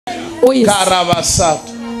Oh yes.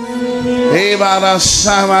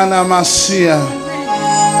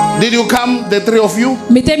 Did you come, the three of you?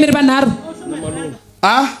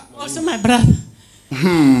 Huh? Also my brother.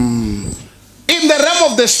 In the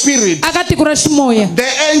realm of the spirit, the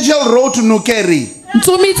angel wrote Nukeri.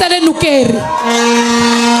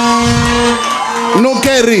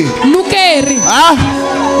 Nukeri. Nukeri. Huh?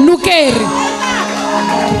 Nukeri.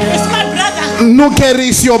 It's my brother. Nukeri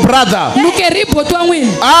is your brother. Nukeri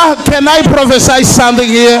potwangwini. Can I prophesy something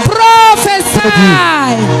here? Prophesy.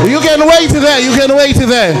 You can wait there. You can wait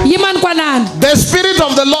there. Yiman kwanan. The spirit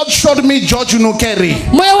of the Lord showed me George Nukeri.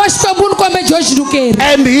 Moyo wa Xikwembu kwambe George Nukeri.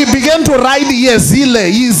 And he began to write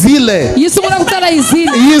Yezile. Yizile. Yisungula kutala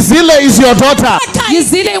Yizile. Yizile is your daughter.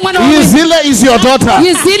 Yizile imwana wa Yizile is your daughter.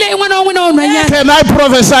 Yizile imwana wa mwina onwanyana. Can I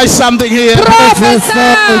prophesy something here? Prophesy.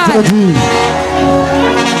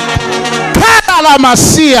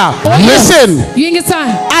 Listen,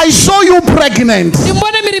 I saw you pregnant.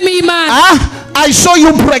 I saw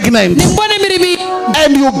you pregnant.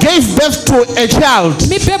 And you gave birth to a child.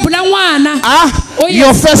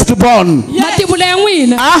 Your firstborn.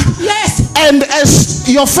 Yes. And as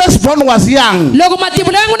your firstborn was young,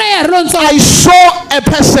 I saw a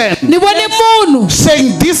person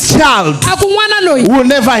saying this child will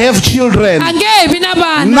never have children.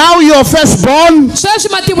 Now your firstborn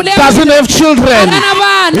doesn't have children.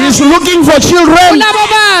 He's looking for children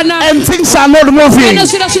and things are not moving.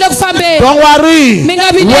 Don't worry.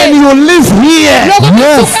 When you live here,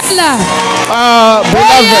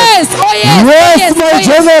 yes, my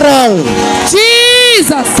general.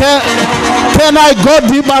 Jesus. Can I go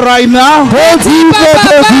deeper right now? Go deeper,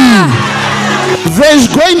 There's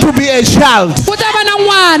going to be a child.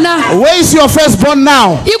 Where is your firstborn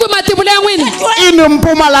now? In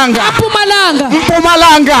Mpumalanga.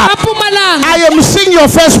 I am seeing your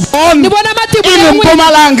firstborn in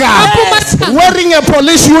Mpumalanga wearing a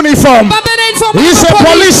police uniform. He's a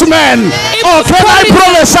policeman. Oh, can I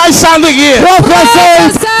prophesy something here?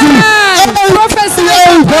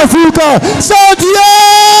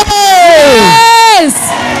 Yes.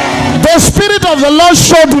 The Spirit of the Lord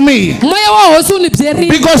showed me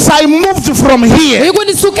because I moved from here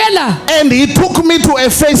and He took me to a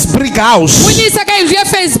face brick house.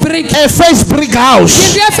 A face brick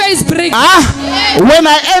house. When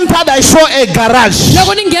I entered, I saw a garage.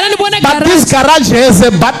 But this garage has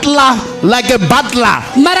a butler, like a butler.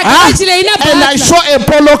 And I saw a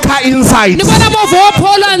polo car inside.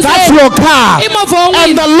 That's your car.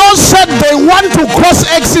 And the Lord said they want to cause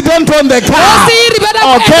accident on the car.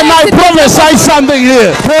 Oh, can I prophesy something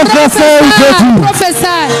here? Prophesy.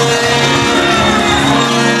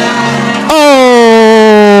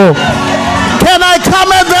 Oh, can I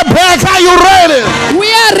come at the back? Are you ready?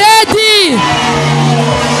 We are ready.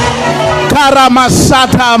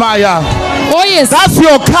 Karamasata Maya. Oh yes. That's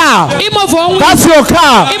your car. That's your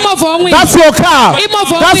car. That's your car.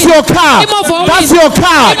 That's your car. That's your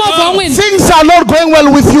car. Things are not going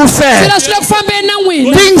well with you, sir.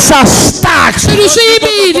 Things are stuck.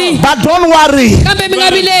 But don't worry.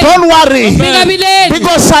 Don't worry.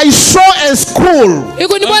 Because I saw a school.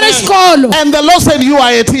 And the Lord said you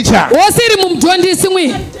are a teacher.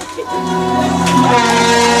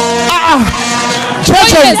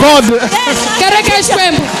 Church of God.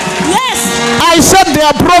 Yes. I said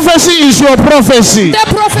their prophecy is your prophecy.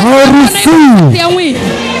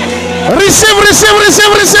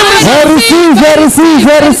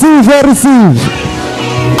 Receive.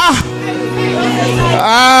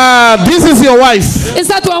 This is your wife. It's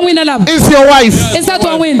your wife.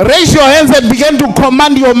 Raise your hands and begin to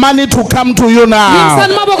command your money to come to you now.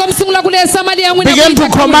 Begin to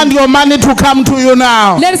command your money to come to you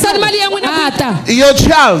now. Your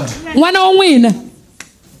child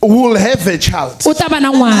will have a child.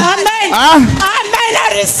 Amen. Amen. I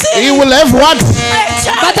receive. He will have what?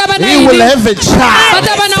 He will have a child.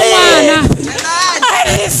 I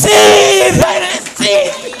receive.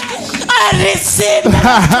 I receive.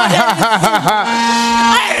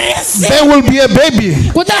 There will be a baby.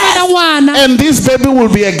 And this baby will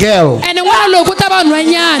be a girl.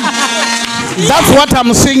 That's what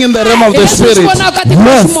I'm seeing in the realm of the Spirit.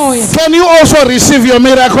 Yes. Can you also receive your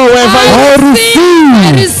miracle wherever you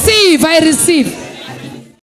I receive.